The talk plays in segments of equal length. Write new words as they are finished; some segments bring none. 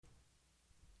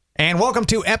And welcome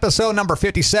to episode number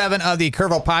 57 of the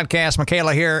Kerrville Podcast.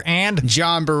 Michaela here and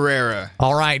John Barrera.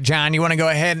 All right, John, you want to go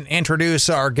ahead and introduce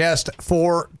our guest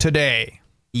for today?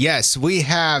 Yes, we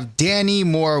have Danny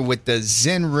Moore with the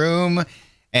Zen Room,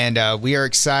 and we are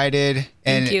excited.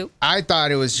 And Thank you. I thought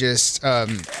it was just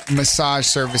massage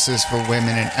services for women,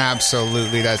 and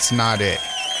absolutely that's not it.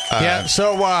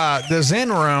 So the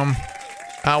Zen Room,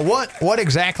 what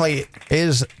exactly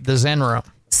is the Zen Room?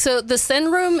 So the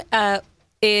Zen Room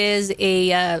is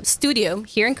a studio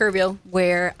here in Kerrville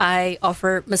where I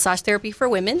offer massage therapy for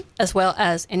women, as well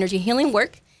as energy healing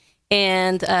work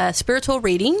and spiritual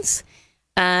readings.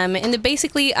 And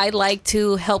basically, I like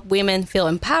to help women feel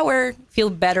empowered,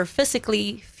 feel better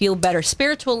physically, feel better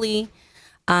spiritually.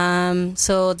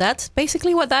 So that's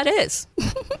basically what that is.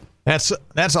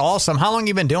 That's awesome. How long have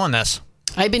you been doing this?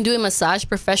 I've been doing massage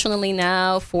professionally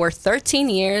now for 13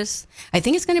 years. I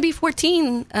think it's going to be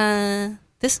 14.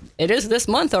 It is this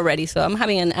month already, so I'm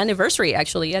having an anniversary,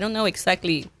 actually. I don't know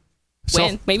exactly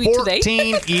when. Maybe 14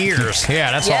 today. years. Yeah,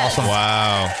 that's awesome.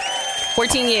 Wow.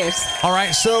 14 years. All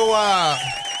right, so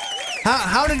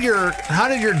how did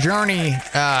your journey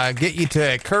get you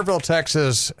to Kerrville,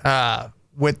 Texas,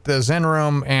 with the Zen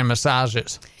Room and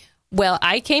massages? Well,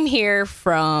 I came here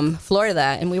from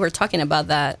Florida, and we were talking about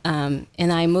that. And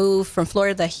I moved from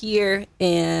Florida here,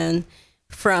 and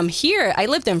from here, I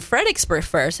lived in Fredericksburg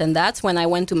first, and that's when I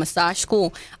went to massage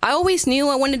school. I always knew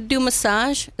I wanted to do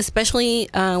massage, especially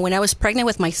when I was pregnant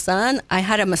with my son. I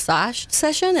had a massage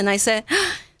session, and I said,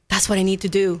 that's what I need to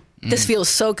do. This feels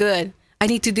so good. I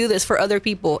need to do this for other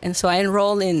people. And so I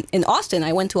enrolled in Austin.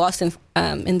 I went to Austin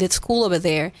and did school over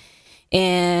there.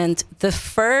 And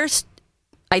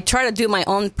I tried to do my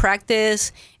own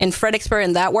practice in Fredericksburg,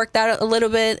 and that worked out a little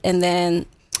bit. And then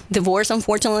divorce,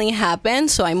 unfortunately,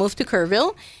 happened. So I moved to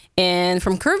Kerrville. And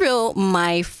from Kerrville,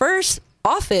 my first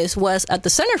office was at the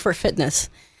Center for Fitness.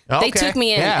 Okay. They took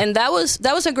me in, and that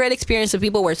was a great experience. The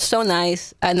people were so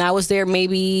nice. And I was there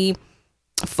maybe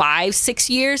 5-6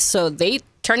 years. So they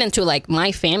turned into like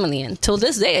my family. And till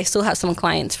this day, I still have some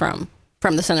clients from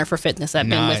the Center for Fitness that have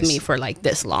been with me for like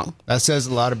this long. That says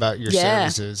a lot about your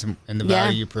services and the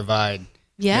value you provide.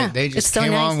 Yeah. They just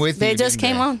came on with you. They just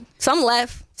came on. Some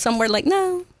left. Some were like,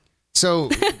 no. So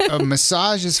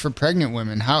massages for pregnant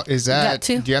women, how is that?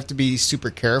 Do you have to be super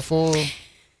careful?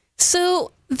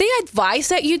 So they advise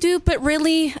that you do, but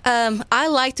really, I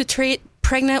like to treat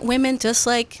pregnant women just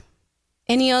like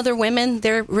any other women.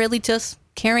 They're really just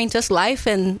carrying just life,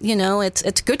 and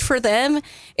it's good for them.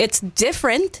 It's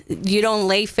different. You don't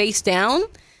lay face down.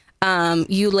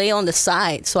 You lay on the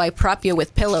side. So I prop you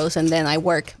with pillows, and then I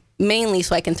work mainly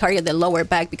so I can target the lower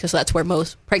back, because that's where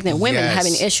most pregnant women are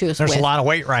having issues. There's a lot of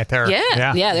weight right there.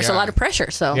 Yeah. There's a lot of pressure.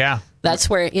 So that's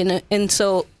where and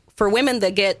so for women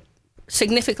that get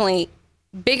significantly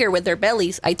bigger with their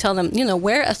bellies, I tell them,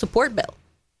 wear a support belt,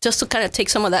 just to kind of take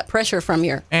some of that pressure from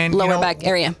your lower back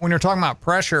area. When you're talking about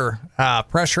pressure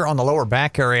on the lower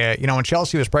back area, when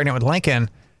Chelsea was pregnant with Lincoln,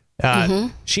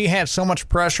 she had so much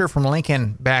pressure from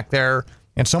Lincoln back there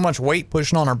and so much weight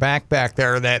pushing on her back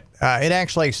there that it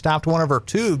actually stopped one of her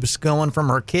tubes going from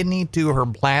her kidney to her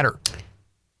bladder.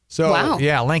 So,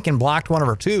 Lincoln blocked one of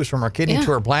her tubes from her kidney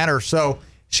to her bladder. So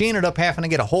she ended up having to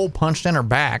get a hole punched in her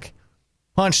back,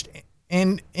 punched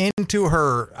into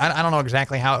her. I don't know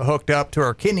exactly how it hooked up to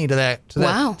her kidney to that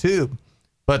tube,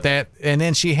 but and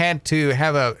then she had to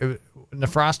have a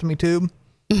nephrostomy tube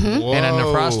and a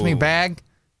nephrostomy bag,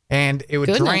 and it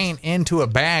would drain into a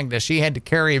bag that she had to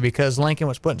carry because Lincoln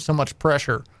was putting so much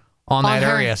pressure on that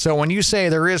area. So when you say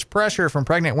there is pressure from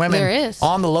pregnant women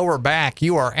on the lower back,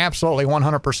 you are absolutely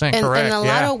 100% correct. And a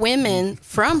lot of women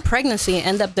from pregnancy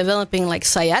end up developing like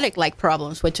sciatic-like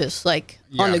problems, which is like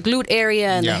on the glute area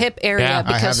and the hip area. Yeah,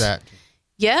 because, I have that.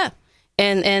 Yeah.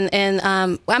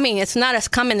 And I mean, it's not as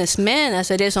common as men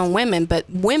as it is on women, but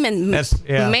women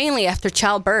mainly after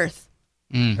childbirth.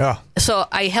 So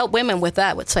I help women with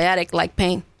that, with sciatic-like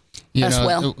pain as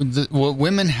well. What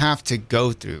women have to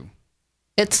go through.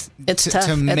 It's tough.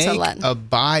 To make it's a lot. a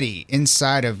body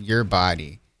inside of your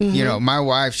body. My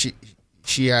wife,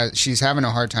 she's having a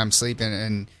hard time sleeping,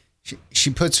 and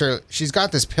she's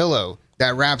got this pillow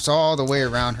that wraps all the way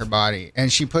around her body,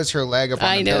 and she puts her leg up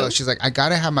on the pillow. She's like, I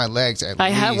gotta have my legs at least. I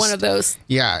have one of those.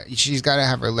 Yeah, she's got to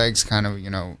have her legs kind of,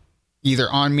 either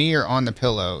on me or on the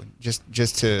pillow,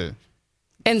 just to.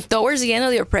 And towards the end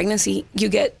of your pregnancy, you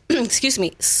get,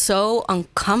 so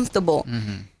uncomfortable.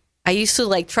 I used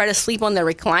to try to sleep on the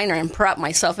recliner and prop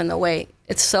myself in the way.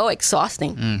 It's so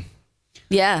exhausting.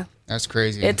 Yeah. That's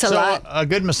crazy. It's a lot. A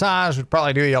good massage would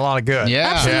probably do you a lot of good.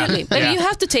 Yeah. Absolutely. But Yeah. you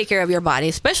have to take care of your body,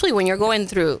 especially when you're going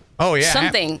through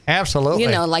something, absolutely.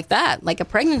 like that, like a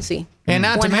pregnancy. And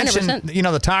not 100%. to mention,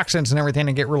 the toxins and everything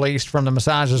that get released from the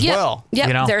massage as well.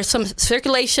 Yeah, there's some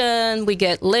circulation. We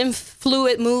get lymph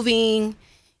fluid moving.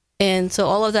 And so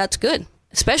all of that's good,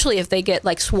 especially if they get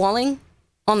like swelling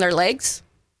on their legs,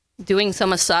 doing some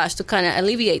massage to kind of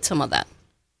alleviate some of that.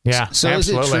 Yeah, So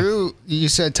absolutely. is it true? You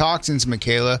said toxins,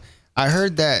 Michaela. I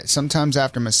heard that sometimes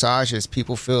after massages,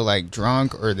 people feel like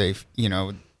drunk, or they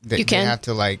they have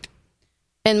to like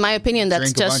In my opinion,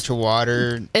 that's drink a just bunch of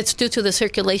water. it's due to the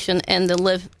circulation and the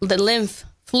lymph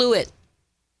fluid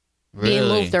being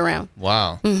Really? moved around.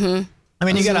 Wow. I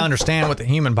mean, you got to understand with the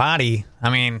human body. I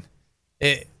mean,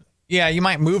 you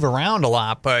might move around a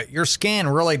lot, but your skin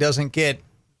really doesn't get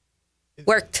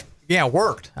Worked.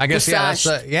 worked. I guess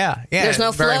Massaged. yeah. There's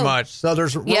no very flow. much. So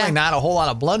there's really Yeah. not a whole lot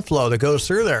of blood flow that goes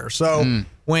through there. So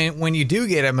when you do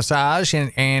get a massage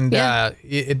and Yeah.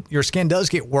 your skin does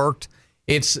get worked,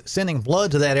 it's sending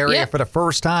blood to that area Yeah. for the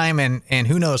first time and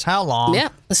who knows how long. Yeah,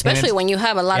 especially And when you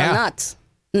have a lot Yeah. of nuts.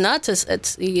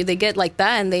 Nuts they get like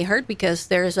that and they hurt because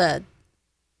there's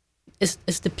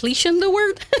is depletion the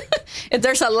word?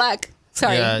 There's a lack.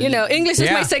 Sorry, Yeah, English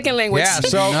is my second language. Yeah,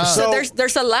 so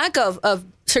there's a lack of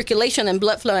circulation and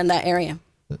blood flow in that area.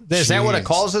 is that what it Jeez.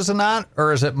 causes a knot,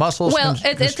 or is it muscles? Well, it's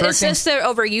constricting? just the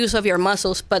overuse of your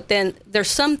muscles, but then there's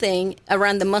something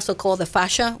around the muscle called the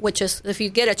fascia, which is if you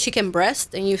get a chicken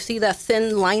breast and you see that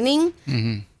thin lining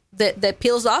that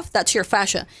peels off, that's your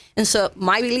fascia. And so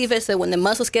my belief is that when the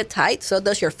muscles get tight, so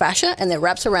does your fascia, and it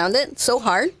wraps around it so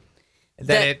hard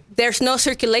that there's no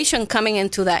circulation coming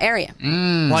into that area.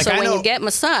 like So I when know, you get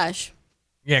massage,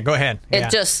 yeah, go ahead. it Yeah.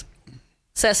 just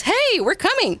says, "Hey, we're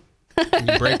coming."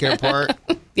 You break it apart.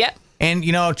 Yep. And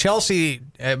Chelsea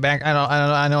back.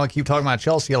 I know I keep talking about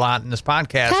Chelsea a lot in this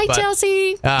podcast. Hi, but,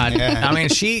 Chelsea. I mean,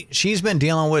 she's been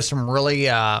dealing with some really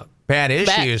bad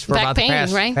issues for back about pain,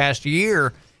 the right? past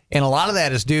year, and a lot of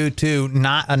that is due to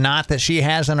a knot that she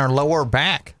has in her lower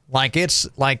back. Like it's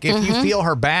like if you feel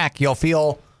her back, you'll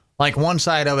feel like one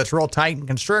side of it's real tight and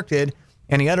constricted,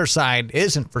 and the other side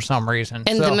isn't for some reason.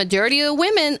 And So- the majority of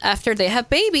women, after they have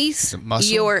babies, it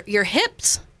muscle? your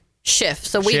hips shift.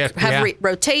 So we Shift, have yeah.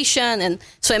 rotation. And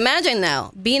so imagine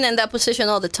now being in that position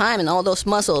all the time and all those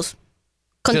muscles just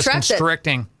contracted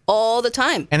constricting. all the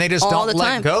time. And they just all don't the let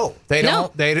time. go. They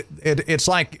No. don't. It's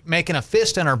like making a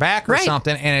fist in her back or Right.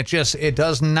 something, and it just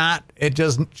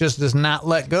does not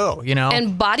let go.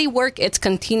 And body work, it's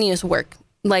continuous work.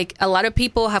 Like a lot of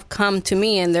people have come to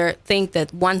me and they think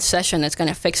that one session is going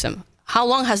to fix them. How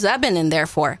long has that been in there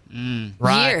for?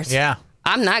 Right, Years. yeah.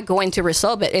 I'm not going to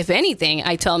resolve it. If anything,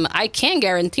 I tell them I can't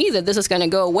guarantee that this is going to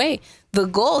go away. The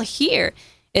goal here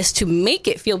is to make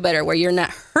it feel better where you're not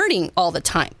hurting all the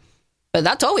time. But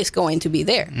that's always going to be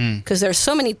there because there's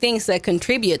so many things that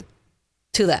contribute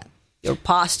to that. Your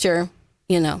posture,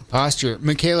 Posture.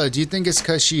 Michaela, do you think it's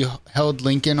because she held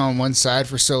Lincoln on one side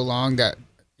for so long that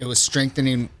it was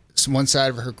strengthening one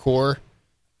side of her core?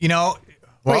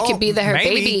 Or it could be that her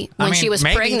maybe. baby, I when mean, she was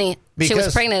maybe pregnant,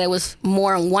 it was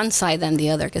more on one side than the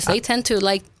other because they tend to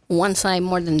like one side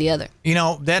more than the other.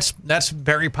 That's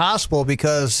very possible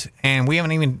because, and we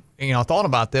haven't even thought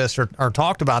about this or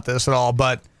talked about this at all,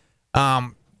 but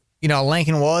Lincoln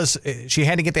she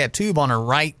had to get that tube on her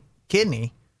right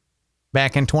kidney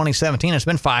back in 2017. It's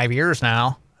been 5 years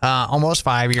now, almost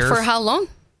 5 years. For how long?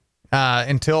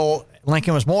 Until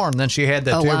Lincoln was born. Then she had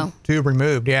the tube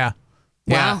removed. Yeah.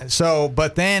 Yeah. Wow. So,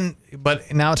 but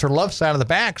now it's her left side of the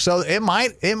back. So it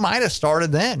might have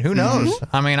started then. Who knows?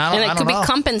 I mean, I And it don't could know. be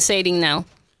compensating now.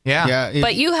 Yeah. Yeah.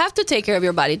 But you have to take care of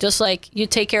your body, just like you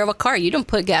take care of a car. You don't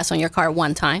put gas on your car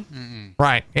one time.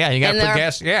 Right. Yeah. You got to And put our-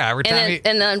 gas. Yeah. Every time.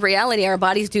 And in reality, our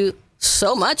bodies do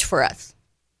so much for us,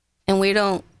 and we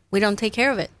don't take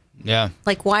care of it. Yeah.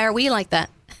 Like, why are we like that?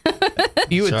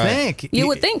 You would That's right. think. You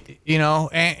would think.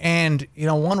 And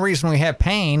one reason we have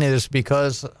pain is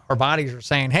because our bodies are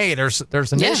saying, "Hey, there's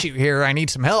an Yeah. issue here. I need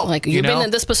some help." Like you've been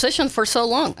in this position for so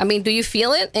long. I mean, do you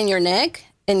feel it in your neck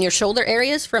and your shoulder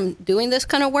areas from doing this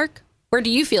kind of work? Where do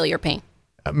you feel your pain?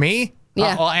 Me?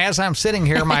 Yeah. Well, as I'm sitting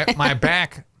here, my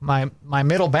back, my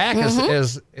middle back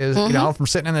is from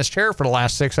sitting in this chair for the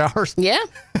last 6 hours. Yeah.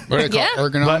 What do they call Yeah.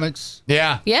 ergonomics?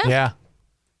 Yeah. Yeah. Yeah.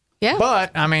 Yeah.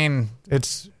 But I mean,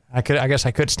 I guess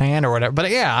I could stand or whatever.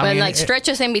 But yeah, I But mean, like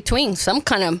stretches in between, some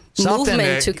kind of Something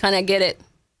movement to- to kind of get it.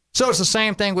 so it's the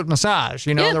same thing with massage.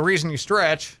 Yeah. The reason you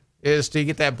stretch is to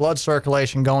get that blood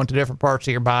circulation going to different parts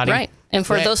of your body. Right. And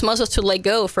for Yeah. those muscles to let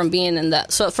go from being in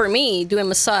that. So for me, doing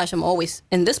massage, I'm always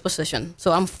in this position.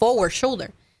 So I'm forward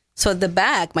shoulder. So the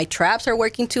back, my traps are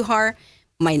working too hard.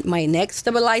 My neck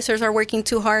stabilizers are working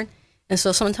too hard. And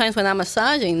so sometimes when I'm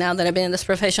massaging, now that I've been in this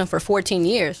profession for 14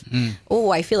 years,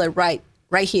 I feel it right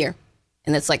here.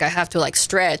 And it's like I have to like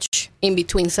stretch in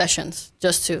between sessions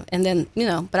just to, and then,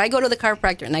 but I go to the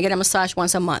chiropractor and I get a massage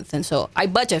once a month. And so I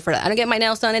budget for that. I don't get my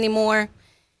nails done anymore.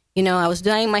 I was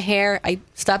dyeing my hair. I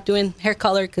stopped doing hair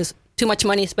color because too much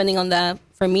money spending on that.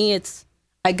 For me,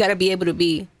 I got to be able to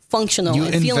be functional and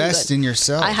feeling good. You invest in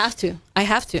yourself. I have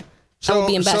to. So, I will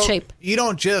be in bad shape. You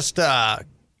don't just,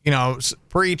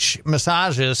 preach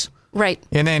massages. Right.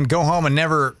 And then go home and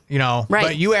never, right.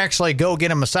 But you actually go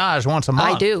get a massage once a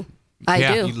month. I do.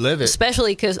 You live it.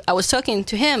 Especially because I was talking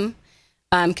to him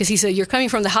because he said, you're coming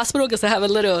from the hospital because I have a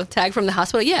little tag from the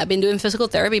hospital. Yeah, I've been doing physical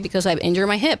therapy because I've injured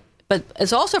my hip. But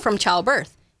it's also from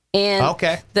childbirth. And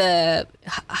the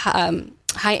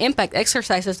high impact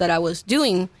exercises that I was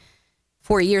doing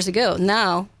 4 years ago,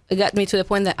 now it got me to the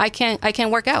point that I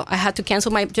can't work out. I had to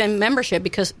cancel my gym membership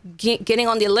because getting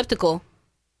on the elliptical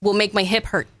will make my hip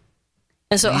hurt.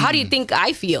 And so how do you think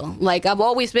I feel? Like I've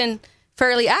always been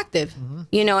fairly active,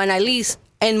 and at least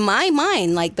in my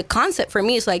mind, like the concept for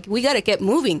me is like, we got to get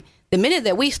moving. The minute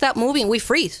that we stop moving, we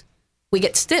freeze. We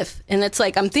get stiff. And it's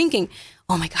like, I'm thinking,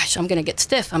 oh my gosh, I'm going to get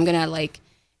stiff. I'm going to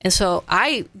and so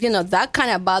that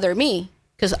kind of bothered me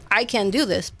because I can't do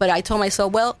this. But I told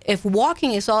myself, well, if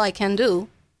walking is all I can do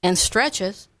and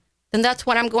stretches, then that's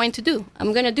what I'm going to do.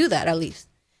 I'm going to do that at least.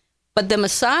 But the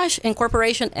massage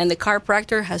incorporation and the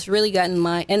chiropractor has really gotten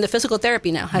and the physical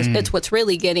therapy now it's what's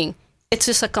really getting, it's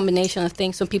just a combination of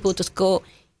things. Some people just go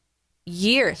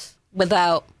years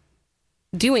without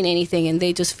doing anything and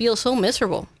they just feel so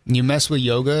miserable. You mess with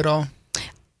yoga at all?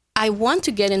 I want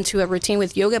to get into a routine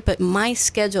with yoga, but my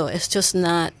schedule is just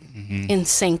not in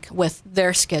sync with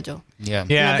their schedule. Yeah. I've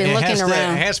been looking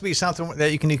around. It has to be something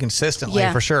that you can do consistently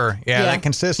for sure. Yeah, that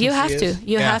consistency.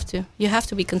 You have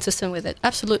to be consistent with it.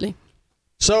 Absolutely.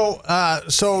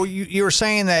 So, you were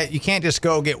saying that you can't just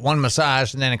go get one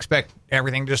massage and then expect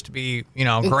everything just to be,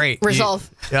 great. Resolve.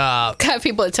 I have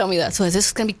people that tell me that. So this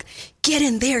is going to be, get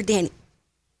in there, Danny.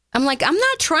 I'm like, I'm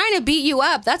not trying to beat you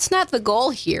up. That's not the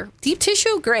goal here. Deep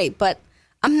tissue, great, but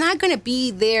I'm not going to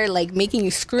be there like making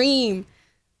you scream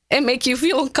and make you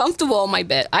feel uncomfortable on my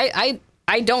bed. I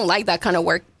don't like that kind of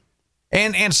work.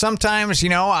 And sometimes,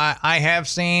 I have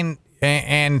seen,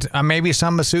 and maybe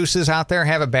some masseuses out there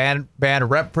have a bad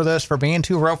rep for this, for being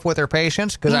too rough with their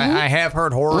patients, because I have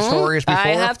heard horror stories before.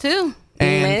 I have too,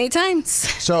 many times.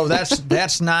 So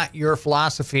that's not your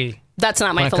philosophy. That's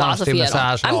not my philosophy at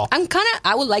all.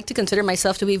 I would like to consider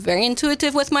myself to be very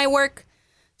intuitive with my work.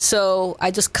 So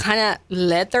I just kind of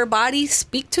let their body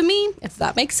speak to me, if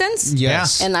that makes sense.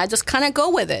 Yes. And I just kind of go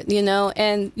with it,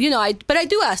 and, but I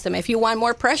do ask them, if you want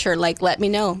more pressure, like, let me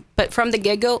know. But from the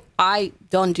get-go, I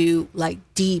don't do like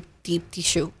deep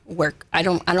tissue work. I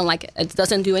don't like it. It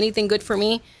doesn't do anything good for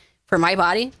me, for my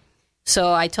body.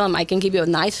 So I tell them I can give you a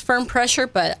nice firm pressure,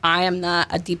 but I am not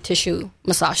a deep tissue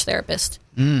massage therapist.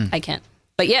 I can't.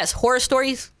 But yes, horror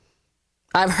stories,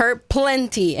 I've heard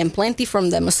plenty from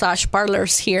the massage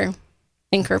parlors here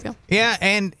in Kerrville. Yeah,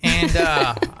 and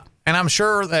I'm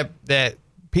sure that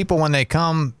people, when they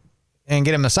come and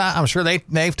get a massage, I'm sure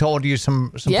they've told you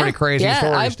some pretty crazy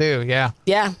stories too.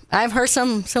 Yeah, I've heard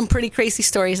some pretty crazy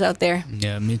stories out there.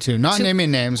 Yeah, me too. Not naming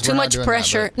names. Too much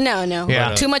pressure. No.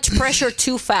 Yeah. Too much pressure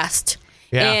too fast.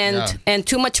 Yeah. And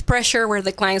too much pressure where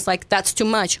the client's like, that's too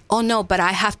much. Oh no, but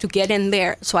I have to get in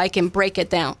there so I can break it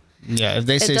down. Yeah, if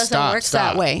they say stop, it doesn't work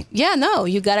that way. Yeah, no,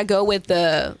 you got to go with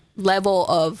the level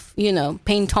of,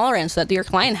 pain tolerance that your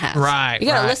client has. Right. You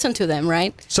got to listen to them,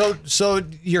 right? So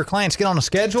your clients get on a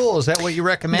schedule? Is that what you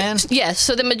recommend? Yes.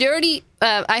 So the majority,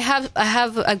 I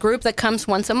have a group that comes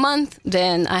once a month.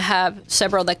 Then I have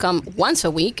several that come once a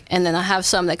week, and then I have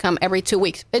some that come every 2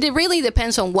 weeks. But it really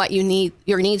depends on what your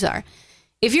needs are.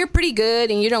 If you're pretty good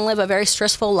and you don't live a very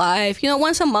stressful life,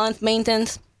 once a month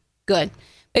maintenance, good.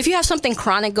 If you have something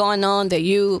chronic going on that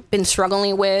you've been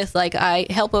struggling with, like I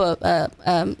help a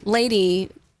lady,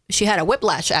 she had a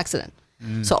whiplash accident.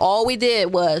 So all we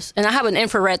did was, and I have an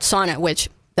infrared sauna, which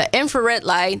the infrared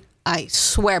light, I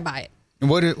swear by it. And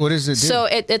what does it do? So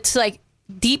it's like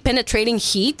deep penetrating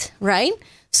heat, right?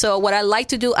 So what I like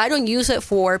to do, I don't use it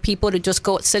for people to just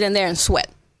go sit in there and sweat.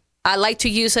 I like to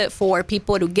use it for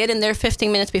people to get in there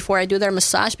 15 minutes before I do their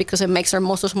massage because it makes their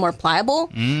muscles more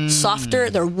pliable, softer.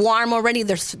 They're warm already.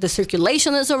 The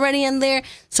circulation is already in there.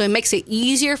 So it makes it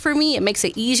easier for me. It makes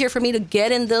it easier for me to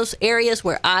get in those areas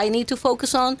where I need to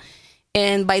focus on.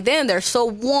 And by then, they're so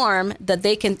warm that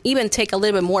they can even take a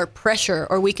little bit more pressure,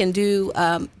 or we can do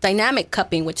dynamic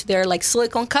cupping, which they're like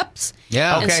silicone cups.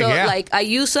 Yeah. And Okay, so, yeah. like, I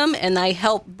use them and I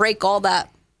help break all that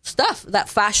stuff, that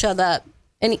fascia,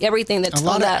 everything that's A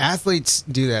lot on of that. athletes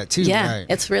do that too. Yeah, Right.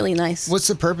 it's really nice. What's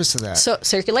the purpose of that? So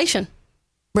circulation.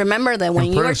 Remember that when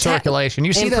Improve you're circulation.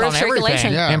 You see that on improve circulation.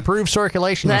 everything. Yeah. Improve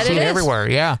circulation. That you see it it is. everywhere.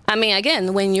 Yeah. I mean,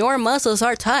 again, when your muscles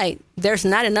are tight, there's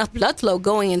not enough blood flow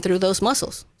going in through those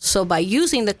muscles. So by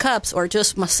using the cups or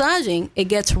just massaging, it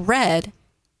gets red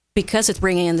because it's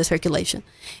bringing in the circulation.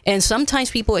 And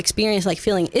sometimes people experience like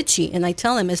feeling itchy, and I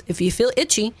tell them, if you feel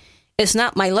itchy, it's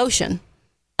not my lotion.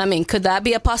 I mean, could that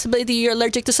be a possibility you're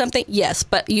allergic to something? Yes,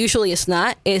 but usually it's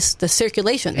not. It's the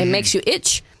circulation. It makes you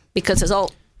itch because it's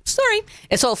all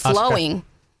flowing.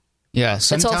 Yeah,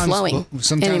 sometimes, flowing, and it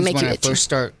sometimes makes when you I itchy. first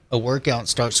start a workout and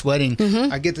start sweating,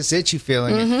 I get this itchy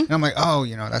feeling, and I'm like, oh,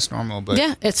 that's normal. But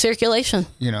Yeah, it's circulation.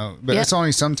 but Yeah. it's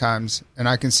only sometimes, and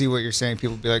I can see what you're saying.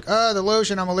 People be like, oh, the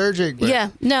lotion, I'm allergic. But Yeah,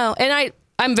 no, and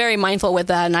I'm very mindful with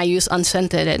that, and I use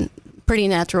unscented and pretty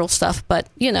natural stuff. But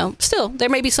still, there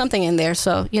may be something in there.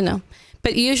 So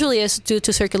but usually it's due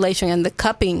to circulation, and the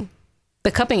cupping.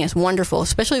 The cupping is wonderful,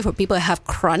 especially for people that have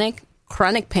chronic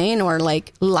pain or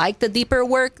like the deeper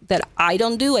work that I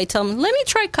don't do. I tell them, let me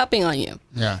try cupping on you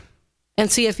yeah. and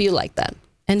see if you like that.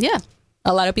 And yeah,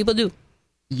 a lot of people do.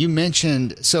 You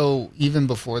mentioned, so even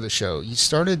before the show, you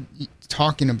started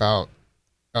talking about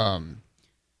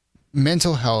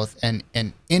mental health and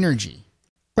energy,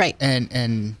 Right.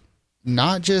 and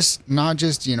not just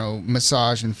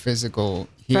massage and physical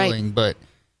healing, but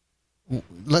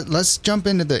let's jump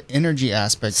into the energy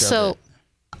aspect of So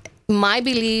it. my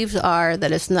beliefs are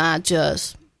that it's not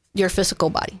just your physical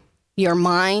body. Your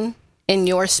mind and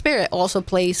your spirit also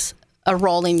plays a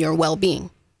role in your well-being.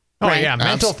 Oh, Right. yeah.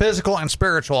 Mental, physical, and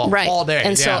spiritual Right. all day.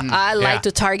 And so yeah. I like Yeah.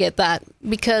 to target that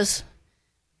because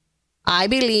I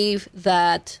believe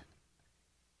that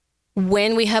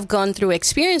when we have gone through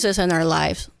experiences in our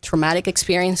lives, traumatic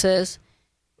experiences,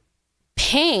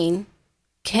 pain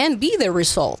can be the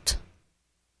result.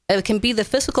 It can be the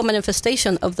physical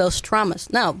manifestation of those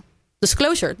traumas. Now,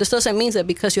 disclosure, this doesn't mean that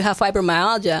because you have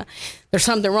fibromyalgia, there's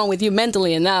something wrong with you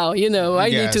mentally, and now, I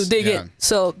need to dig in.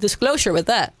 So disclosure with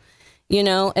that,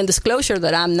 and disclosure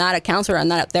that I'm not a counselor, I'm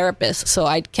not a therapist, so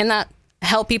I cannot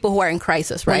help people who are in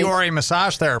crisis, Well, right? you are a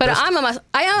massage therapist. But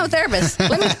I am a therapist.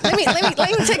 let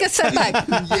me take a step back.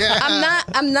 Yeah.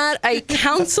 I'm not a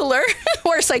counselor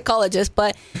or a psychologist,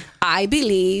 but I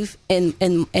believe in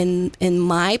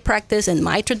my practice and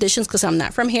my traditions because I'm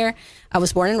not from here. I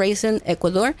was born and raised in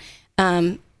Ecuador,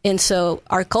 and so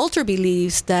our culture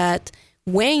believes that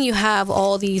when you have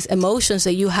all these emotions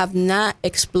that you have not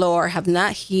explored, have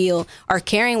not healed, are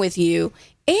carrying with you,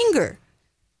 anger.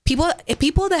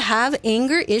 People that have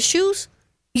anger issues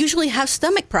usually have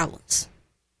stomach problems.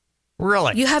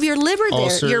 Really? You have your liver there,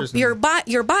 Ulcers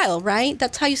your bile, right?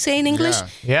 That's how you say in English.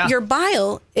 Yeah. Your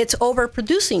bile, it's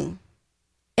overproducing.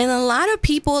 And a lot of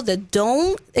people that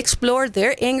don't explore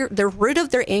their anger, the root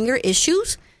of their anger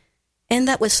issues, end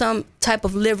up with some type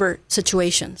of liver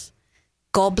situations.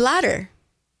 Gallbladder.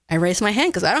 I raise my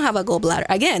hand because I don't have a gallbladder.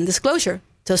 Again, disclosure.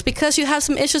 Just because you have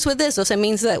some issues with this doesn't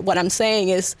mean that what I'm saying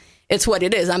is it's what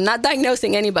it is. I'm not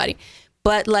diagnosing anybody.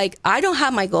 But like, I don't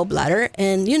have my gallbladder,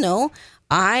 and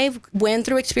I've went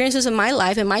through experiences in my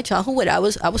life, in my childhood, where I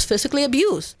was physically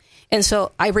abused. And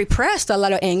so I repressed a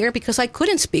lot of anger because I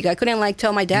couldn't speak. I couldn't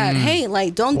tell my dad, hey,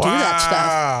 don't do that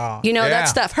stuff. Yeah. That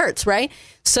stuff hurts, right?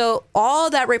 So all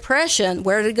that repression,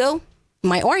 where did it go?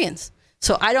 My organs.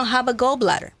 So I don't have a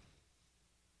gallbladder.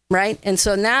 Right. And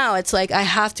so now it's like I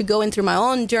have to go in through my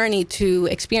own journey to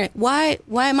experience why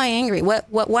am I angry? Why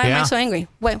am I so angry?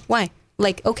 Why?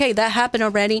 Like, okay, that happened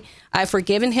already. I've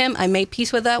forgiven him. I made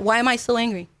peace with that. Why am I still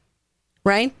angry?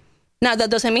 Right? Now, that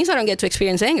doesn't mean I don't get to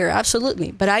experience anger.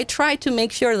 Absolutely. But I try to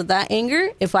make sure that anger,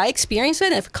 if I experience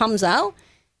it, if it comes out,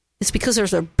 it's because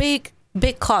there's a big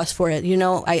cause for it.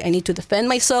 I need to defend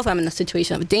myself. I'm in a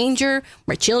situation of danger.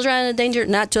 My children are in danger,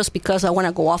 not just because I want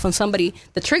to go off on somebody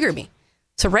that triggered me.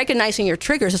 So recognizing your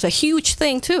triggers is a huge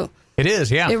thing too. It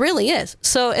is, yeah. It really is.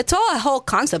 So it's all a whole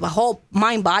concept, a whole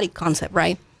mind-body concept,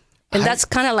 right? And that's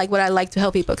kind of like what I like to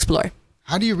help people explore.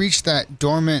 How do you reach that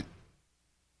dormant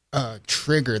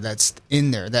trigger that's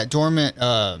in there, that dormant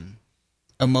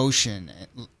emotion?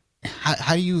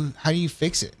 How do you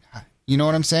fix it? You know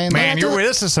what I'm saying? Man,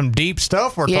 this is some deep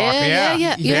stuff we're talking.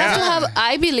 Yeah. You have to have.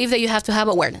 I believe that you have to have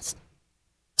awareness.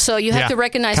 So you have to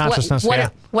recognize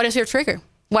what is your trigger.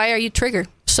 Why are you triggered?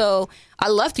 So I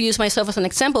love to use myself as an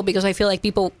example because I feel like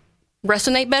people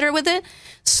resonate better with it.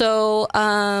 So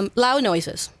loud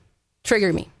noises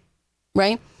trigger me,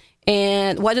 right?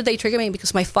 And why did they trigger me?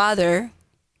 Because my father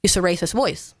used to raise his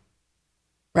voice,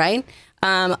 right?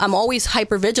 I'm always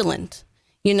hypervigilant.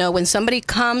 You know, when somebody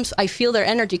comes, I feel their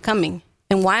energy coming.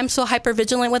 And why I'm so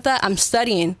hypervigilant with that, I'm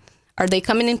studying. Are they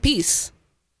coming in peace?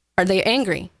 Are they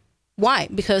angry? Why?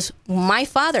 Because my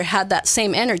father had that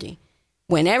same energy.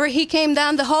 Whenever he came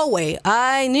down the hallway,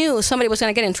 I knew somebody was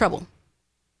going to get in trouble.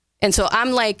 And so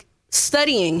I'm like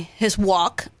studying his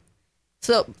walk.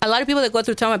 So a lot of people that go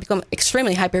through trauma become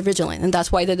extremely hypervigilant, and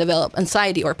that's why they develop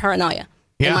anxiety or paranoia,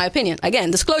 in my opinion. Again,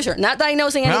 disclosure, not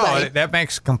diagnosing anybody. No, that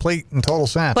makes complete and total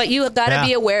sense. But you have got to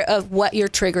be aware of what your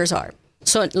triggers are.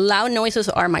 So loud noises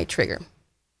are my trigger.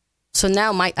 So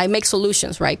now I make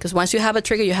solutions, right? Because once you have a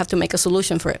trigger, you have to make a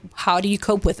solution for it. How do you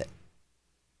cope with it?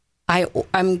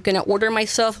 I'm going to order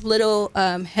myself little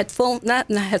headphone, not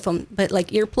headphone, but like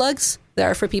earplugs that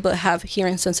are for people that have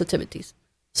hearing sensitivities.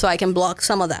 So I can block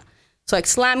some of that. So like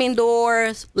slamming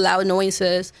doors, loud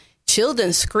noises,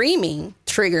 children screaming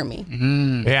trigger me.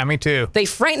 Mm-hmm. Yeah, me too. They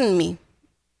frighten me.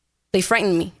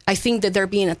 I think that they're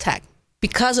being attacked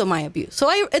because of my abuse. So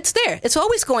it's there. It's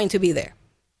always going to be there.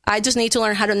 I just need to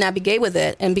learn how to navigate with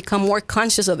it and become more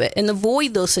conscious of it and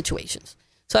avoid those situations.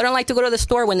 So I don't like to go to the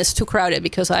store when it's too crowded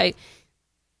because I'm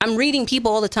reading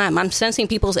people all the time. I'm sensing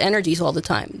people's energies all the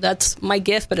time. That's my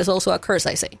gift, but it's also a curse,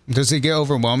 I say. Does it get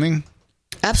overwhelming?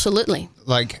 Absolutely.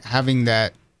 Like having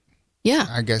that, yeah,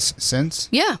 I guess, sense?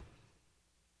 Yeah.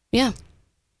 Yeah.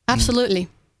 Absolutely.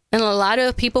 And a lot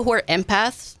of people who are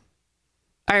empaths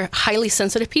are highly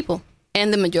sensitive people.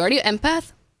 And the majority of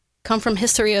empaths come from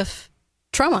history of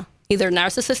trauma, either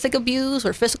narcissistic abuse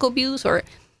or physical abuse or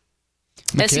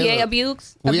SEA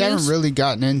abuse. We haven't really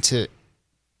gotten into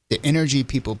the energy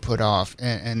people put off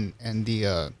and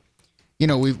the,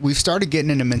 we've started getting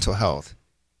into mental health.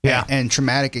 Yeah. And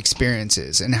traumatic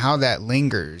experiences and how that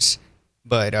lingers.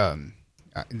 But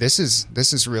this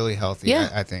is really healthy, yeah.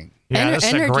 I think. Yeah, this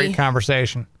is a great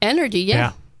conversation. Energy,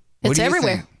 yeah. It's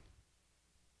everywhere. Think?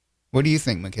 What do you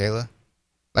think, Michaela?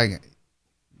 Like,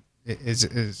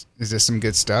 is this some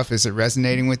good stuff? Is it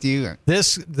resonating with you?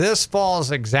 This falls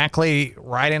exactly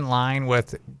right in line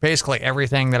with basically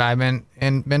everything that I've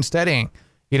been studying.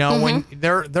 You know, when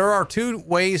there are two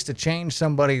ways to change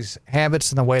somebody's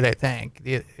habits and the way they think.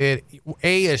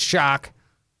 A is shock,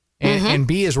 and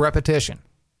B is repetition.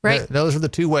 Right. Those are the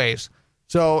two ways.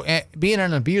 So being in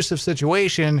an abusive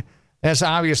situation, that's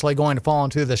obviously going to fall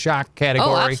into the shock category.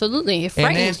 Oh, absolutely. It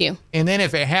frightens you. And then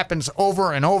if it happens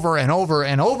over and over and over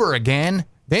and over again,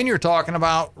 then you're talking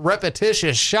about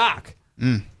repetitious shock,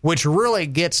 which really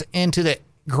gets into the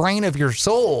grain of your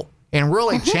soul and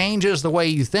really changes the way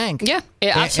you think. Yeah,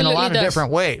 it absolutely in a lot of does.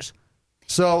 different ways.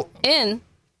 So, and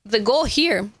the goal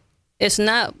here is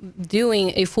not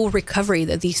doing a full recovery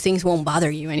that these things won't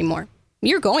bother you anymore.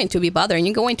 You're going to be bothered and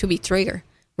you're going to be triggered,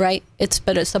 right?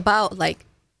 But it's about like,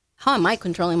 how am I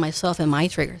controlling myself and my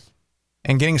triggers?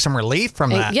 And getting some relief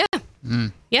from that. Yeah.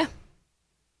 Yeah.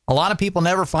 A lot of people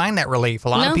never find that relief. A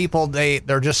lot of people,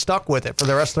 they're just stuck with it for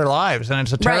the rest of their lives, and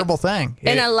it's a terrible thing.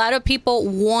 And a lot of people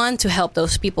want to help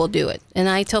those people do it. And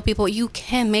I tell people, you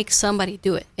can't make somebody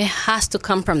do it. It has to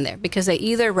come from there because they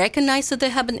either recognize that they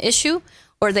have an issue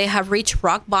or they have reached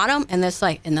rock bottom, and it's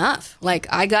like, enough. Like,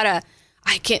 I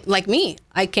can't, like me,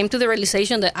 I came to the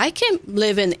realization that I can't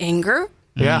live in anger.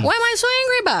 Yeah. What am I so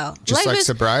angry about? Just like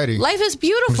sobriety. Life is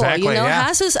beautiful, Exactly, it yeah.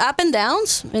 has its up and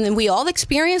downs, and then we all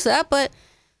experience that, but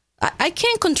I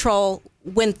can't control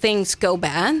when things go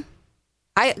bad.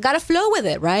 I got to flow with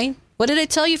it, right? What did I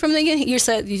tell you from the beginning? You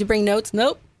said, did you bring notes?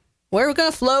 Nope. We're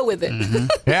going to flow with it.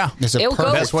 Yeah. It'll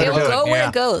go, best way to do go it, where yeah.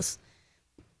 it goes.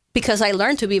 Because I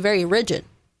learned to be very rigid.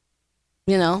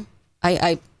 You know,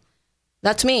 I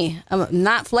that's me. I'm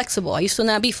not flexible. I used to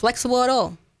not be flexible at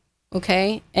all.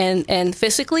 Okay? And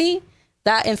physically,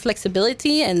 that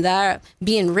inflexibility and that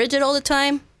being rigid all the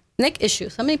time, neck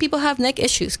issues. How many people have neck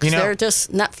issues because they're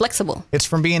just not flexible? It's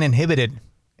from being inhibited.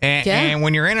 And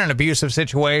when you're in an abusive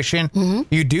situation,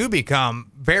 you do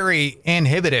become very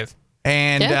inhibitive.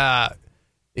 And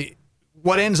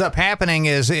what ends up happening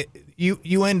is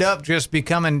you end up just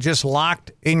becoming just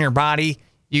locked in your body.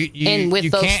 You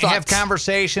can't have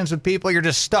conversations with people. You're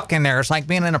just stuck in there. It's like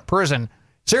being in a prison.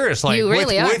 Seriously, You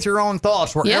really are. with your own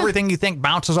thoughts, where everything you think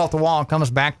bounces off the wall and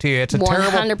comes back to you. It's a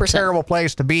 100%. terrible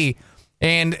place to be.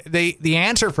 And the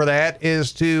answer for that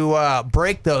is to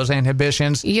break those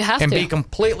inhibitions. You have and to be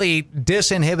completely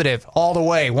disinhibitive all the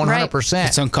way, 100%.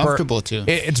 It's uncomfortable too.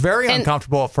 It's very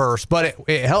uncomfortable at first, but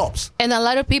it helps. And a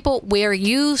lot of people, we're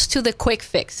used to the quick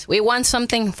fix. We want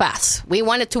something fast. We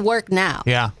want it to work now.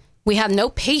 Yeah. We have no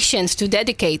patience to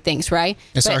dedicate things, right?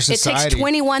 It's but our it society. takes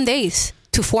 21 days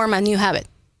to form a new habit.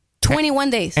 21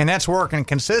 days. And that's working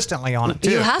consistently on it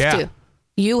too. You have Yeah. to.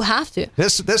 You have to.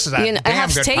 This is a You know, it damn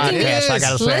has good taken me- podcast, I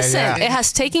gotta say. Listen, yeah. it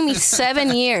has taken me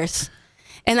 7 years.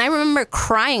 And I remember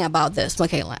crying about this,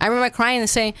 Michaela. I remember crying and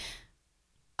saying,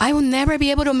 I will never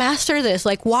be able to master this.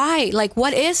 Like, why? Like,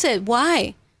 what is it?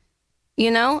 Why?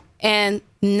 You know? And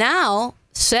now,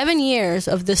 7 years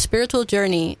of the spiritual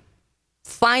journey,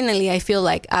 finally, I feel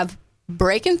like I've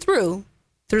broken through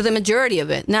the majority of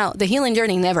it. Now, the healing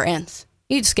journey never ends.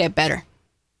 You just get better.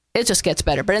 It just gets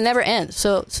better, but it never ends.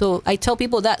 So I tell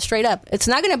people that straight up. It's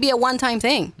not going to be a one-time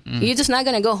thing. You're just not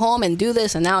going to go home and do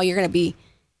this, and now you're going to be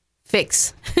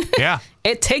fixed. Yeah.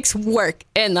 It takes work,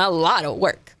 and a lot of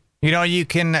work. You know,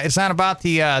 it's not about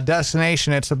the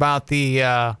destination, it's about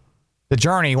the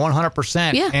journey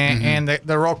 100%. Yeah. And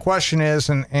the real question is,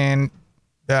 and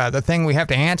the thing we have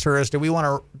to answer is, do we want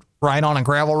to ride on a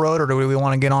gravel road or do we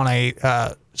want to get on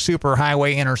a super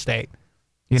highway interstate?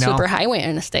 You know? Super highway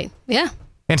interstate. Yeah.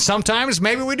 And sometimes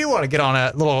maybe we do want to get on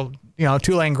a little,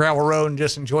 2-lane gravel road and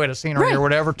just enjoy the scenery Right. or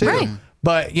whatever too. Right.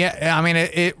 But yeah, I mean,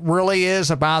 it really is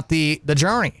about the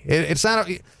journey. It's not.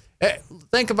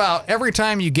 Think about every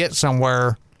time you get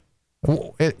somewhere,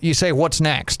 you say, "What's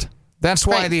next?" That's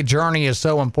why Right. the journey is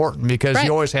so important, because Right.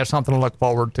 you always have something to look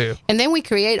forward to. And then we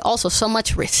create also so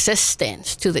much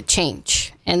resistance to the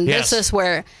change. And Yes. this is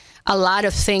where a lot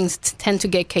of things tend to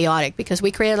get chaotic, because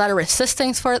we create a lot of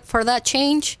resistance for that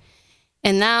change.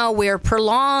 And now we're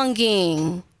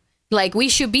prolonging, like we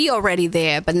should be already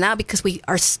there. But now because we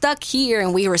are stuck here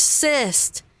and we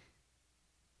resist,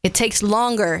 it takes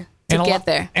longer to get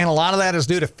there. And a lot of that is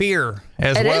due to fear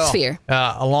as It well. is fear.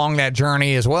 Along that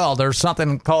journey as well. There's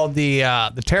something called the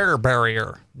terror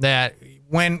barrier, that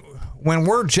when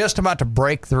we're just about to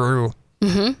break through,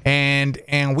 Mm-hmm.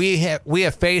 and we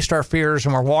have faced our fears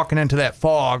and we're walking into that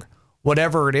fog,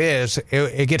 whatever it is,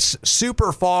 it gets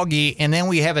super foggy, and then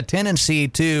we have a tendency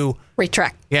to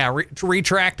Retract.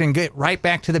 retract and get right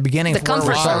back to the beginning The from where we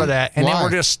comfort started zone. at, and then Why? we're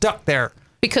just stuck there.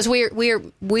 Because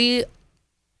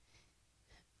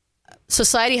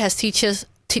society has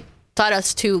taught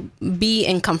us to be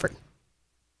in comfort.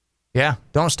 Yeah,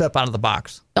 don't step out of the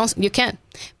box. You can,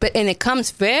 and it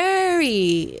comes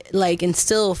very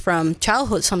instilled from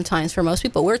childhood. Sometimes for most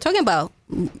people, we're talking about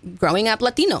growing up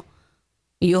Latino.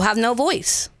 You have no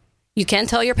voice. You can't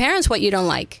tell your parents what you don't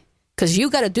like, because you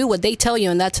got to do what they tell you,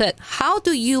 and that's it. How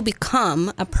do you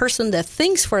become a person that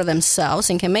thinks for themselves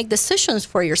and can make decisions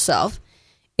for yourself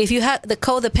if you have the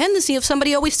codependency of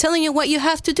somebody always telling you what you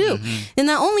have to do? Mm-hmm. And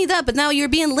not only that, but now you're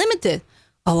being limited.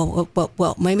 Oh,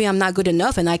 well, maybe I'm not good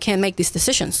enough and I can't make these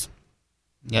decisions.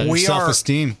 Yeah, your We are-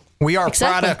 self-esteem. We are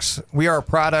Exactly. products. We are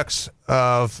products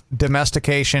of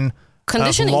domestication,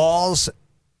 Conditioning. of laws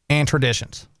and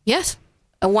traditions. Yes,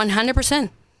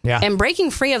 100%. Yeah. And breaking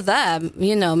free of that,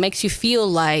 makes you feel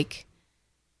like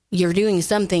you're doing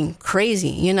something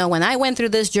crazy. When I went through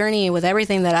this journey with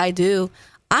everything that I do,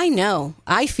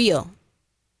 I feel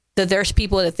that there's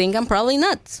people that think I'm probably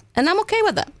nuts, and I'm okay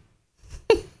with that.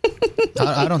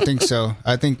 I don't think so.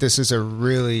 I think this is a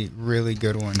really, really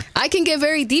good one. I can get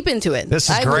very deep into it. This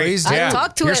is great. I Yeah.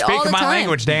 talk to You're it all speaking the my time.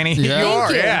 language, Danny. Yeah. You Thank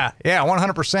are. you. Yeah,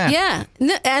 100%. Yeah,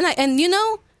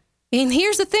 and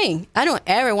here's the thing: I don't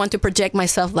ever want to project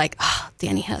myself like,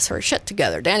 Danny has her shit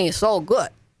together. Danny is so good.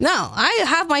 No, I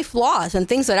have my flaws and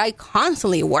things that I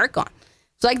constantly work on.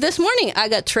 It's like this morning, I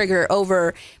got triggered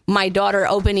over my daughter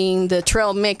opening the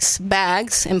trail mix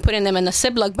bags and putting them in a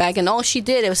Ziploc bag, and all she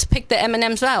did was pick the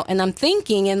M&Ms out. And I'm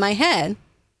thinking in my head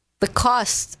the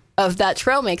cost of that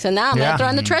trail mix, and now I'm Yeah. gonna throw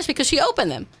in the trash because she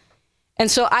opened them. And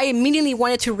so I immediately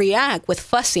wanted to react with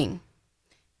fussing.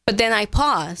 But then I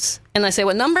pause and I say,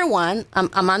 well, number one,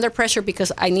 I'm under pressure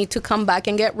because I need to come back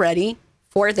and get ready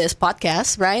for this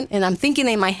podcast, right? And I'm thinking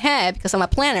in my head, because I'm a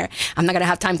planner, I'm not going to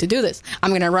have time to do this.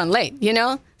 I'm going to run late,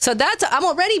 So I'm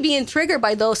already being triggered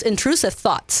by those intrusive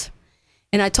thoughts.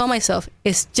 And I told myself,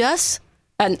 it's just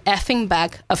an effing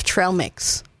bag of trail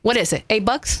mix. What is it? $8?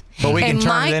 But we can And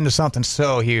turn it into something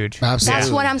so huge. Absolutely.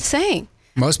 That's what I'm saying.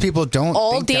 Most people don't.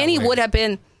 All think that Danny way. would have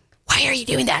been, why are you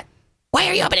doing that? Why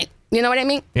are you opening? You know what I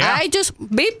mean? Yeah. I just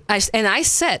beep, and I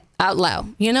said out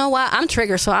loud, you know what? I'm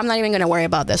triggered, so I'm not even going to worry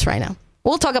about this right now.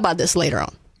 We'll talk about this later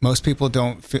on. Most people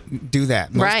don't do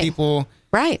that. Most Right. people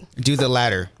Right. do the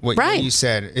latter. What Right. you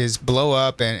said is blow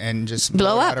up and just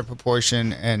Blow it up. out of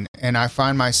proportion. And I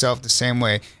find myself the same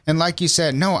way. And like you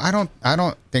said, no, I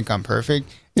don't think I'm perfect.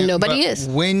 Nobody But is.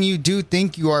 When you do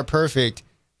think you are perfect,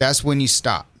 that's when you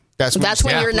stop. That's when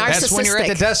You're That's when you're at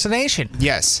the narcissistic. destination.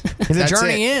 Yes. The That's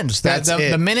journey it. ends. That's it.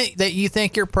 The minute that you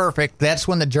think you're perfect, that's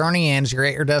when the journey ends. You're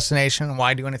at your destination.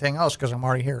 Why do anything else? Because I'm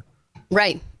already here.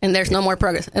 Right. And there's no more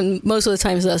progress. And most of the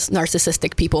times that's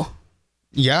narcissistic people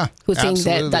Yeah. who think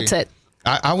absolutely. that that's it.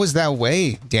 I was that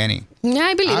way, Danny. Yeah,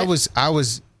 I believe it. I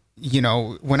was,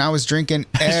 when I was drinking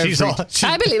every...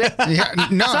 I believe it. Yeah,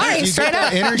 no, Sorry, you straight get that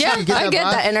up. energy. Yeah, you get I that get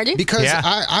vibe? that energy. Because Yeah.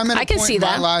 I'm at a I can point see in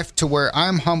my that. life to where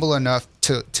I'm humble enough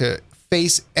to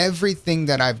face everything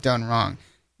that I've done wrong.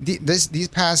 These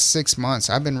past 6 months,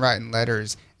 I've been writing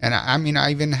letters, and I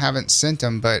even haven't sent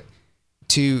them, but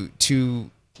to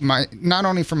my, not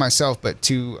only for myself but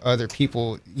to other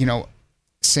people,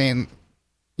 saying,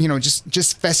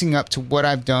 just fessing up to what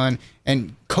I've done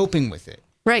and coping with it.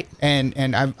 Right.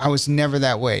 And I was never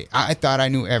that way. I thought I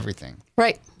knew everything.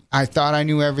 Right. I thought I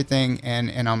knew everything,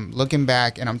 and I'm looking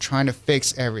back and I'm trying to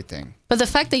fix everything. But the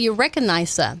fact that you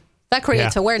recognize that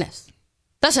creates awareness.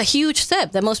 That's a huge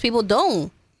step that most people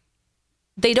don't.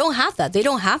 They don't have that. They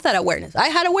don't have that awareness. I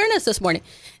had awareness this morning,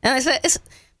 and I said, it's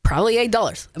probably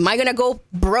 $8. Am I going to go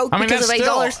broke because of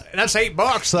 $8? That's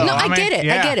 $8 though. No, I get it.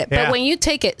 I get it. Yeah. But when you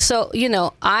take it, so,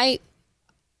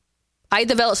 I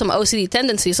developed some OCD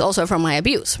tendencies also from my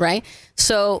abuse, right?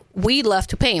 So we love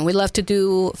to paint. We love to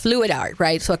do fluid art,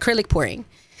 right? So acrylic pouring.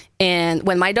 And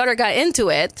when my daughter got into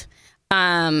it,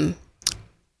 I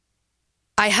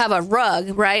have a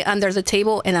rug right under the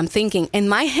table, and I'm thinking in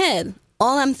my head,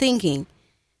 all I'm thinking,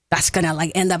 that's going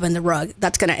to end up in the rug.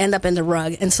 That's going to end up in the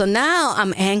rug. And so now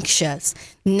I'm anxious.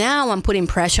 Now I'm putting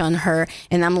pressure on her,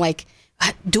 and I'm like,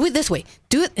 do it this way.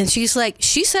 Do it. And she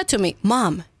said to me,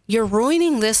 Mom, you're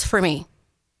ruining this for me.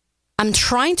 I'm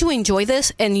trying to enjoy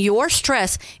this, and your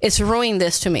stress is ruining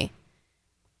this to me.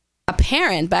 A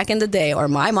parent back in the day, or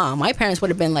my parents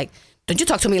would have been like, don't you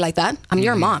talk to me like that? I'm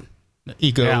your mom.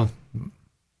 Ego. Yeah.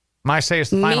 My say is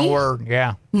the final word.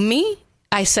 Yeah. Me,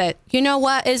 I said, you know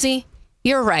what, Izzy?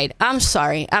 You're right. I'm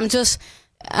sorry. I'm just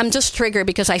triggered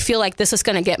because I feel like this is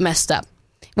going to get messed up.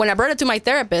 When I brought it to my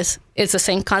therapist, it's the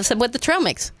same concept with the trail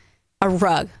mix. A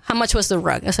rug. How much was the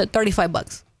rug? I said,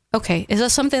 $35. Okay. Is that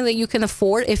something that you can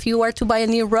afford if you were to buy a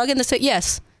new rug? And they said,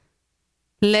 yes.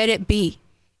 Let it be.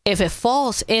 If it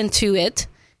falls into it,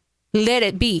 let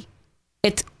it be.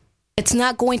 It's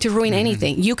not going to ruin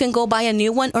anything. You can go buy a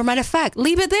new one, or matter of fact,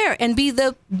 leave it there and be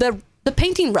the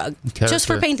painting rug just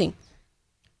for painting.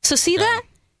 So see that?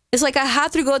 It's like I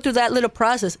had to go through that little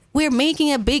process. We're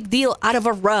making a big deal out of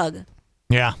a rug.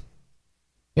 Yeah.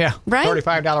 Yeah. Right?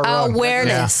 $35 rug.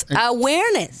 Awareness. Yeah.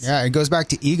 Awareness. Yeah, it goes back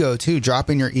to ego too,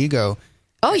 dropping your ego.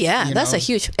 Oh, yeah. That's a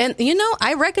huge... And,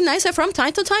 I recognize that from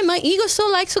time to time. My ego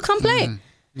still likes to complain.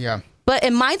 Yeah. But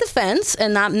in my defense,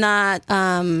 and I'm not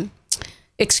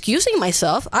excusing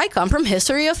myself, I come from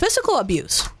history of physical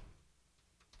abuse.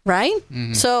 Right?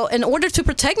 Mm-hmm. So in order to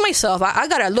protect myself, I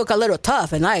got to look a little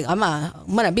tough, and I'm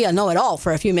going to be a know-it-all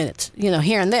for a few minutes,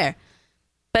 here and there.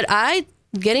 But I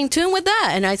get in tune with that,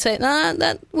 and I say,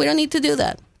 that we don't need to do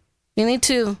that. We need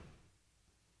to...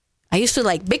 I used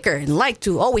to bicker and like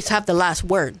to always have the last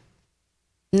word.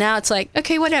 Now it's like,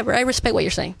 okay, whatever. I respect what you're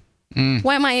saying.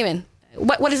 Why am I even...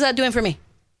 What is that doing for me?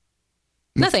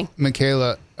 Nothing.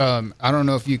 Michaela, I don't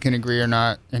know if you can agree or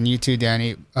not, and you too,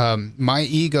 Danny. My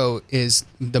ego is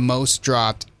the most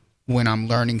dropped when I'm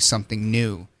learning something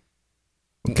new.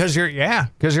 Because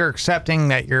you're accepting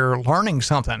that you're learning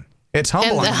something. It's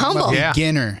humbling. And humble. I'm a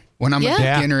beginner. When I'm a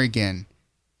beginner again,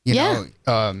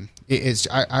 I'm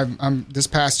this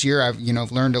past year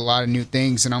I've learned a lot of new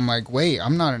things, and I'm like, wait,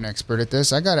 I'm not an expert at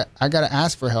this. I gotta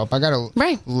ask for help. I gotta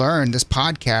learn this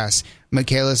podcast.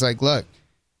 Michaela's like, look,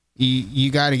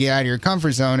 you got to get out of your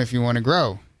comfort zone if you want to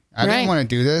grow. I didn't want to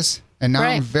do this, and now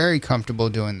I'm very comfortable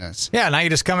doing this. Yeah, now you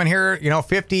just come in here,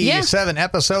 57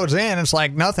 episodes in, it's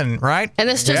like nothing, right? And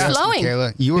it's just flowing.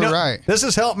 Michaela, you were right. This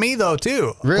has helped me though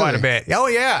too, quite a bit. Oh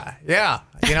yeah.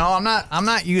 I'm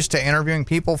not used to interviewing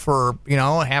people for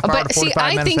half hour to 45 minutes.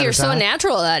 I think you're so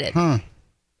natural at it.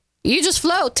 You just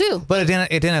flow too. But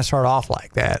it didn't start off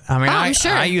like that. I mean, I'm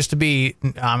sure. I used to be,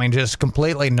 just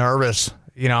completely nervous.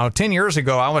 10 years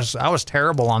ago, I was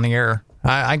terrible on the air.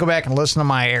 I go back and listen to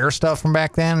my air stuff from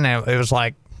back then, and it was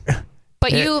like,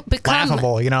 but you become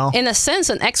laughable, in a sense,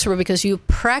 an expert because you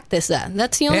practice that.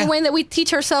 That's the only way that we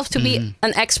teach ourselves to be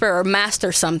an expert or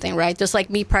master something, right? Just like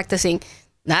me practicing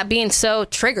not being so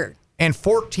triggered. And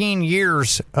 14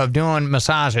 years of doing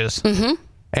massages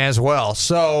as well.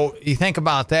 So you think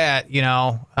about that, you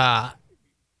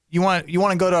want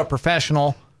to go to a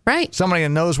professional. Right. Somebody that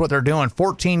knows what they're doing.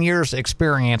 14 years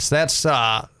experience. That's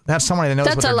somebody that knows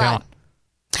what they're doing.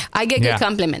 I get good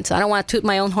compliments. I don't want to toot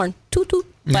my own horn. Toot, toot.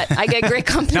 But I get great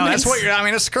compliments. No, that's what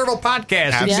it's a Skirtle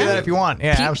podcast. You can do that if you want.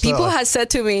 Yeah, absolutely. People have said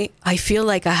to me, I feel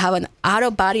like I have an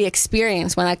out-of-body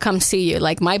experience when I come see you.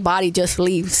 Like my body just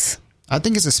leaves. I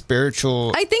think it's a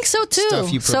spiritual. I think so too.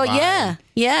 Stuff you So provide.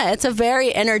 yeah, it's a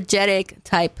very energetic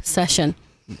type session.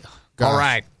 Gosh. All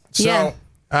right. So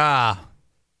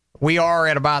we are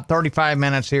at about 35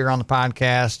 minutes here on the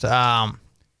podcast.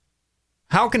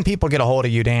 How can people get a hold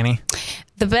of you, Danny?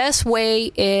 The best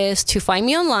way is to find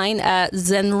me online at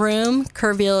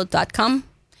zenroomkerrville.com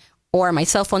or my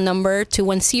cell phone number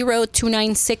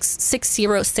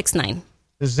 210-296-6069.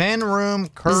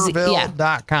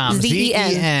 ZenRoomKerrville.com.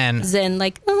 Z-E-N. Zen,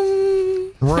 like,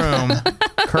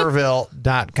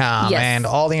 roomkerrville.com. Yes. And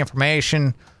all the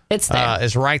information it's there.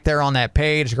 is right there on that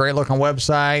page. Great looking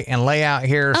website and layout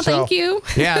here. Oh, thank you.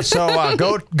 Yeah, so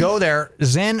go there,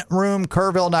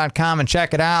 ZenRoomKerrville.com, and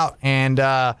check it out. And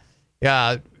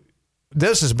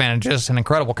this has been just an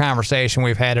incredible conversation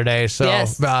we've had today. So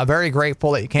Yes. Very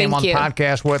grateful that you came Thank on you. the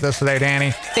podcast with us today,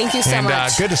 Danny. Thank you so and,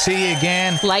 much. good to see you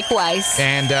again. Likewise.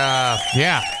 And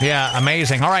yeah,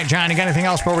 amazing. All right, John, you got anything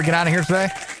else before we get out of here today?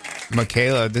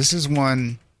 Michaela, this is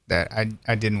one that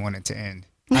I didn't want it to end.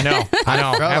 I know. I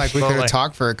felt like we could Absolutely. have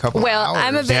talked for a couple Well, hours.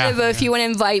 I'm available if you want to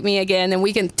invite me again, and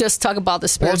we can just talk about the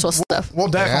spiritual stuff. We'll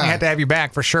definitely Yeah. have to have you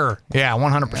back for sure. Yeah,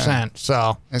 100%.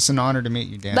 So, It's an honor to meet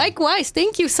you, Dan. Likewise.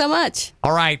 Thank you so much.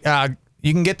 all right.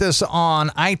 You can get this on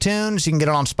iTunes. You can get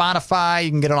it on Spotify. You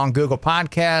can get it on Google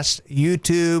Podcasts,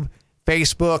 YouTube,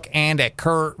 Facebook, and at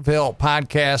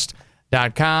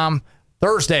KerrvillePodcast.com.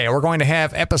 Thursday, we're going to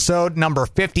have episode number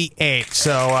 58.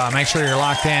 So make sure you're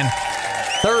locked in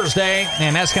Thursday.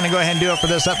 And that's going to go ahead and do it for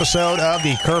this episode of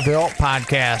the Kerrville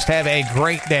Podcast. Have a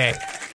great day.